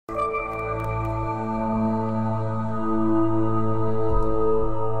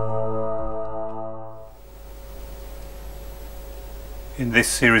In this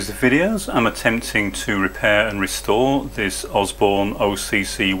series of videos I'm attempting to repair and restore this Osborne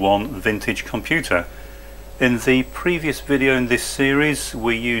OCC1 vintage computer. In the previous video in this series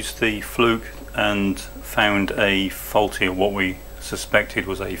we used the fluke and found a faulty, or what we suspected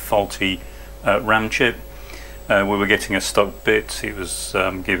was a faulty RAM chip. We were getting a stuck bit. It was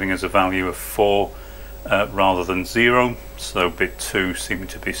giving us a value of 4 rather than 0, so bit 2 seemed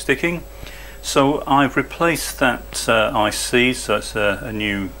to be sticking. So I've replaced that IC, so it's a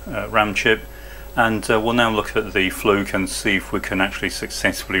new RAM chip, and we'll now look at the fluke and see if we can actually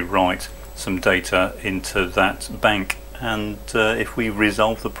successfully write some data into that bank and if we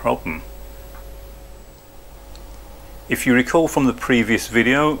resolve the problem. If you recall from the previous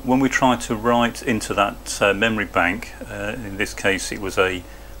video, when we tried to write into that memory bank, in this case it was an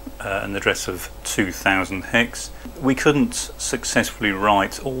address of 2000 hex, we couldn't successfully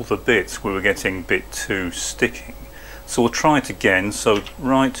write all the bits. We were getting bit 2 sticking. So we'll try it again. So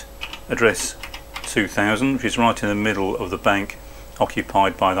write address 2000, which is right in the middle of the bank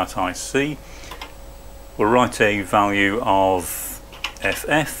occupied by that IC. We'll write a value of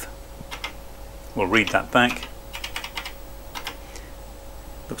FF. We'll read that back.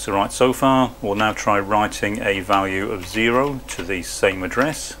 Looks alright so far. We'll now try writing a value of 0 to the same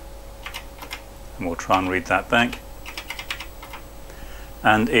address, and we'll try and read that back,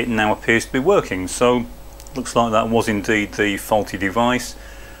 and it now appears to be working. So looks like that was indeed the faulty device.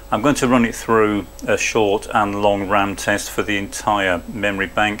 I'm going to run it through a short and long RAM test for the entire memory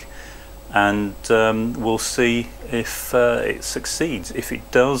bank, and we'll see if it succeeds. If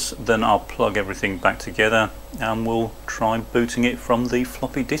it does, then I'll plug everything back together and we'll try booting it from the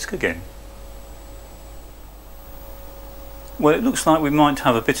floppy disk again. Well, it looks like we might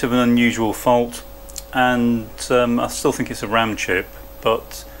have a bit of an unusual fault, and I still think it's a RAM chip,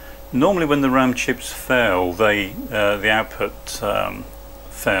 but normally when the RAM chips fail, the output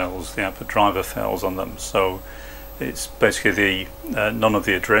fails, the output driver fails on them. So it's basically none of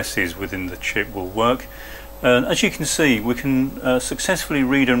the addresses within the chip will work. As you can see, we can successfully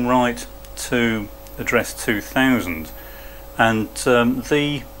read and write to address 2000, and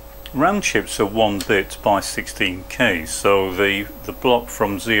the RAM chips are 1 bit by 16K, so the block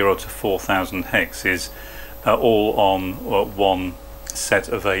from 0 to 4000 hex is all on one set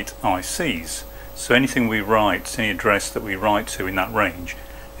of 8 ICs. So anything we write, any address that we write to in that range,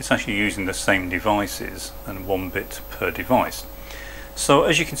 it's actually using the same devices and 1 bit per device. So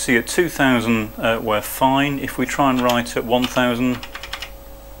as you can see, at 2000 we're fine. If we try and write at 1000,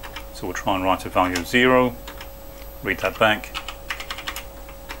 so we'll try and write a value of 0, read that back,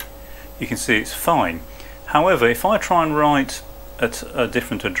 you can see it's fine. However, if I try and write at a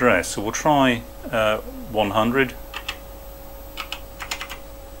different address, so we'll try 100,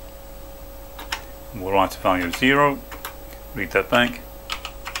 we'll write a value of 0, read that back,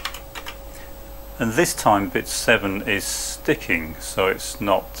 and this time bit 7 is sticking, so it's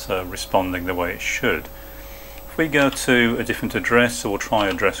not responding the way it should. If we go to a different address, so we'll try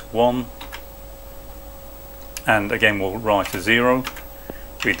address 1, and again we'll write a 0,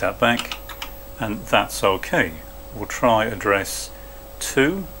 read that back, and that's okay. We'll try address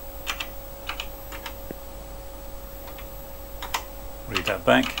 2, read that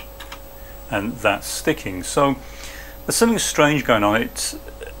back, and that's sticking. So there's something strange going on.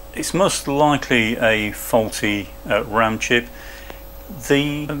 It's most likely a faulty RAM chip.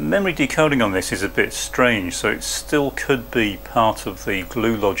 The memory decoding on this is a bit strange, so it still could be part of the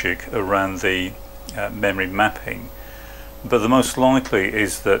glue logic around the memory mapping, but the most likely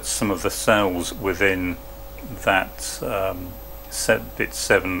is that some of the cells within that bit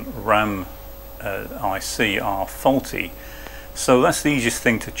 7 RAM IC are faulty. So that's the easiest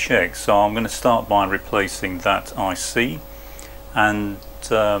thing to check. So I'm going to start by replacing that IC, and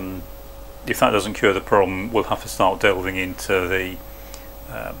if that doesn't cure the problem, we'll have to start delving into the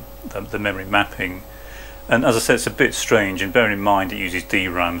memory mapping. And as I said, it's a bit strange, and bear in mind it uses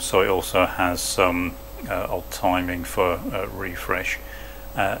DRAM, so it also has some old timing for refresh,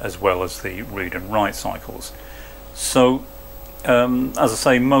 as well as the read and write cycles. So as I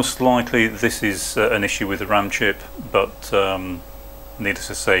say, most likely this is an issue with the RAM chip, but needless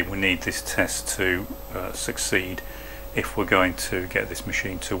to say, we need this test to succeed if we're going to get this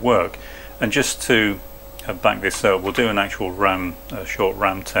machine to work. And just to back this up, we'll do an actual short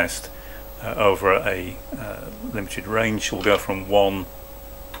RAM test over a limited range. We'll go from 1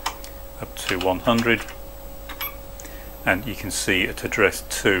 up to 100, and you can see at address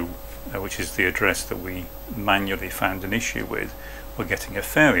 2, which is the address that we manually found an issue with, we're getting a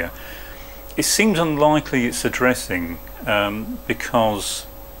failure. It seems unlikely it's addressing because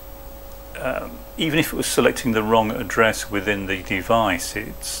even if it was selecting the wrong address within the device,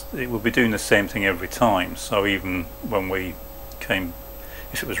 it will be doing the same thing every time. So even when we came,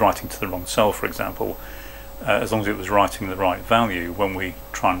 if it was writing to the wrong cell, for example, as long as it was writing the right value, when we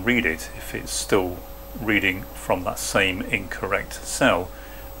try and read it, if it's still reading from that same incorrect cell,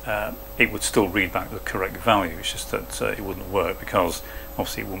 it would still read back the correct value. It's just that it wouldn't work because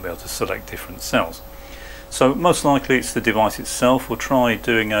obviously it wouldn't be able to select different cells. So most likely it's the device itself. We'll try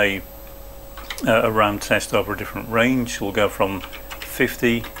doing a RAM test over a different range. We'll go from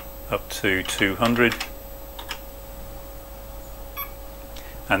 50 up to 200,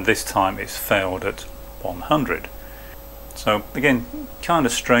 and this time it's failed at 100. So again, kind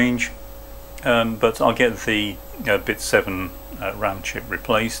of strange, but I'll get the bit 7 RAM chip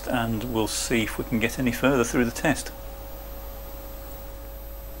replaced and we'll see if we can get any further through the test.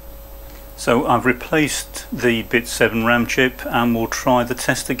 So I've replaced the bit 7 RAM chip and we'll try the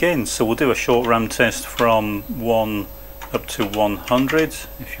test again. So we'll do a short RAM test from 1 up to 100.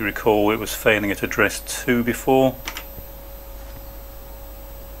 If you recall, it was failing at address 2 before.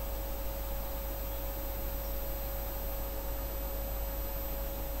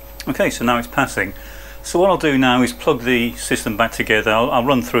 Okay, so now it's passing. So what I'll do now is plug the system back together. I'll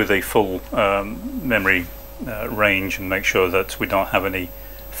run through the full memory range and make sure that we don't have any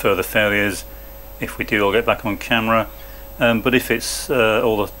further failures. If we do, I'll get back on camera, but if it's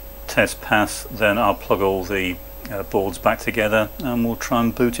all the tests pass, then I'll plug all the boards back together and we'll try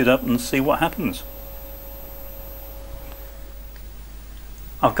and boot it up and see what happens.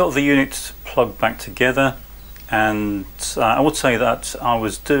 I've got the unit plugged back together, and I would say that I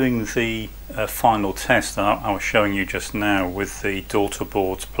was doing the final test that I was showing you just now with the daughter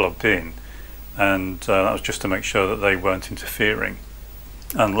boards plugged in, and that was just to make sure that they weren't interfering.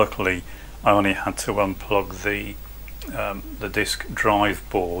 And luckily I only had to unplug the disk drive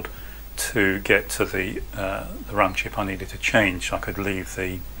board to get to the RAM chip I needed to change, so I could leave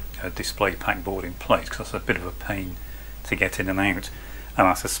the display pack board in place, because that's a bit of a pain to get in and out, and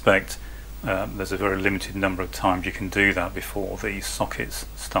I suspect there's a very limited number of times you can do that before the sockets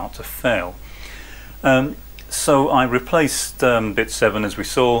start to fail. So I replaced bit 7 as we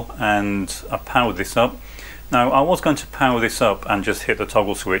saw, and I powered this up. Now I was going to power this up and just hit the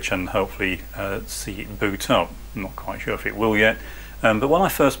toggle switch and hopefully see it boot up. I'm not quite sure if it will yet, but when I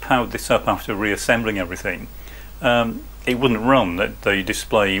first powered this up after reassembling everything, it wouldn't run. The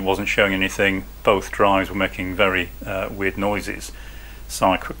display wasn't showing anything. Both drives were making very weird noises. So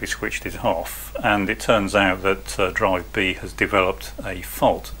I quickly switched it off, and it turns out that drive B has developed a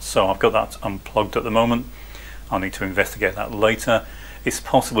fault. So I've got that unplugged at the moment. I'll need to investigate that later. It's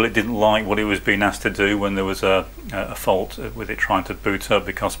possible it didn't like what it was being asked to do when there was a fault with it trying to boot up,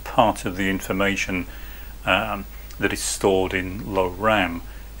 because part of the information that is stored in low RAM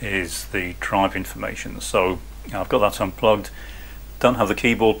is the drive information. So I've got that unplugged. Don't have the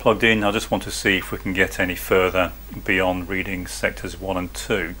keyboard plugged in. I just want to see if we can get any further beyond reading sectors 1 and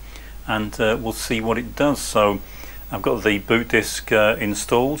 2, and we'll see what it does. So I've got the boot disk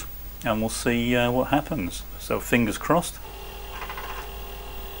installed, and we'll see what happens. So fingers crossed.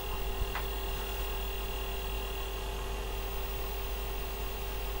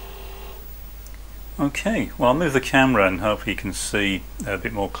 Okay, well, I'll move the camera and hopefully you can see a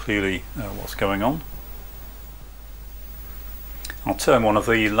bit more clearly what's going on. I'll turn one of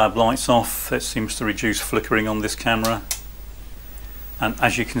the lab lights off. It seems to reduce flickering on this camera, and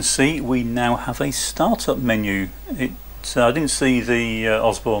as you can see, we now have a startup menu. I didn't see the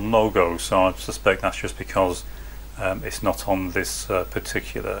Osborne logo, so I suspect that's just because it's not on this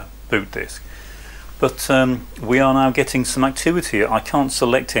particular boot disk. But we are now getting some activity. I can't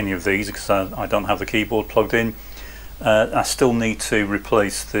select any of these because I don't have the keyboard plugged in. I still need to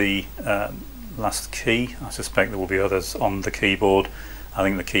replace the last key. I suspect there will be others on the keyboard. I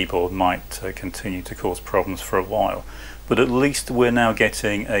think the keyboard might continue to cause problems for a while, but at least we're now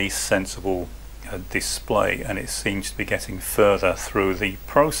getting a sensible display, and it seems to be getting further through the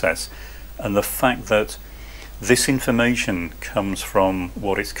process. And the fact that this information comes from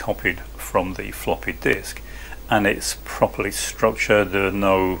what is copied from the floppy disk, and it's properly structured, there are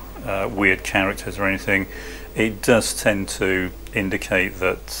no weird characters or anything, it does tend to indicate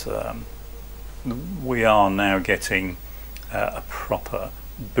that we are now getting a proper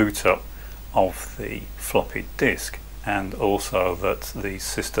boot up of the floppy disk, and also that the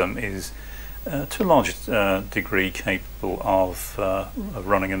system is to a large degree capable of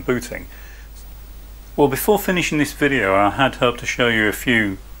running and booting. Well, before finishing this video, I had hoped to show you a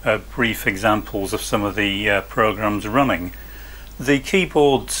few brief examples of some of the programs running. The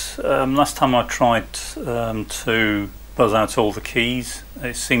keyboard, last time I tried to buzz out all the keys.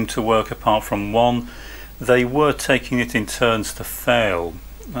 It seemed to work apart from one. They were taking it in turns to fail.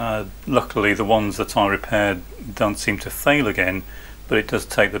 Luckily the ones that I repaired don't seem to fail again, but it does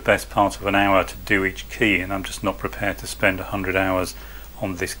take the best part of an hour to do each key, and I'm just not prepared to spend 100 hours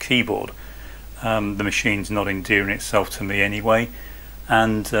on this keyboard. The machine's not endearing itself to me anyway,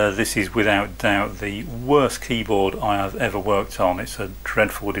 and this is without doubt the worst keyboard I have ever worked on. It's a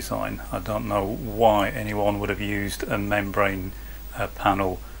dreadful design. I don't know why anyone would have used a membrane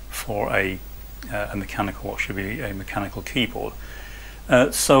panel for a mechanical, what should be a mechanical keyboard.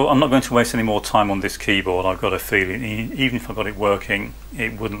 So I'm not going to waste any more time on this keyboard. I've got a feeling even if I got it working,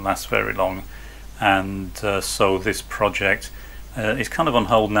 it wouldn't last very long, and so this project is kind of on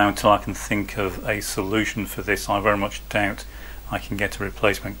hold now until I can think of a solution for this. I very much doubt I can get a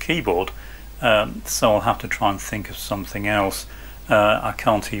replacement keyboard, so I'll have to try and think of something else. I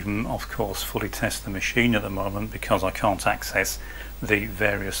can't even, of course, fully test the machine at the moment because I can't access the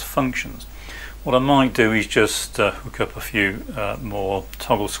various functions. What I might do is just hook up a few more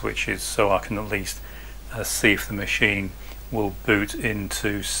toggle switches so I can at least see if the machine will boot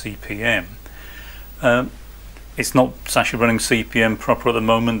into CPM. It's not actually running CPM proper at the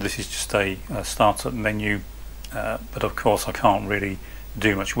moment. This is just a startup menu, but of course I can't really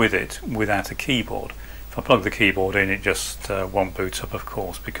do much with it without a keyboard. If I plug the keyboard in, it just won't boot up, of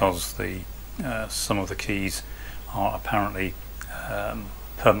course, because some of the keys are apparently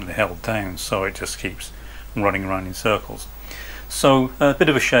permanently held down, so it just keeps running around in circles. So a bit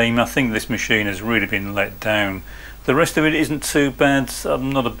of a shame. I think this machine has really been let down. The rest of it isn't too bad.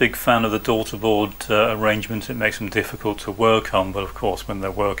 I'm not a big fan of the daughterboard arrangement. It makes them difficult to work on, but of course when they're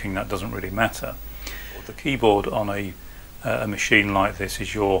working that doesn't really matter. The keyboard on a machine like this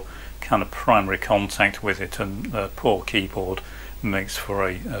is your kind of primary contact with it, and a poor keyboard makes for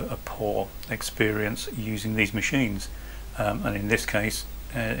a poor experience using these machines, and in this case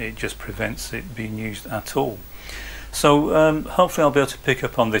it just prevents it being used at all. So hopefully I'll be able to pick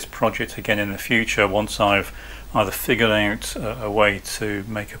up on this project again in the future once I've either figured out a way to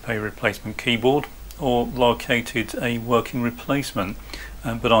make up a replacement keyboard or located a working replacement.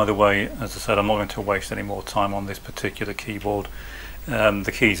 But either way, as I said, I'm not going to waste any more time on this particular keyboard.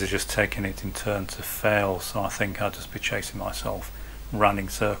 The keys are just taking it in turn to fail, so I think I'll just be chasing myself round in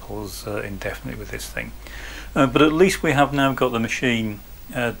circles indefinitely with this thing. But at least we have now got the machine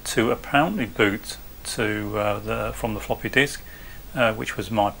to apparently boot to from the floppy disk, which was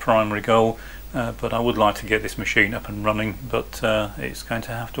my primary goal, but I would like to get this machine up and running, but it's going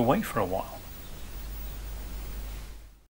to have to wait for a while.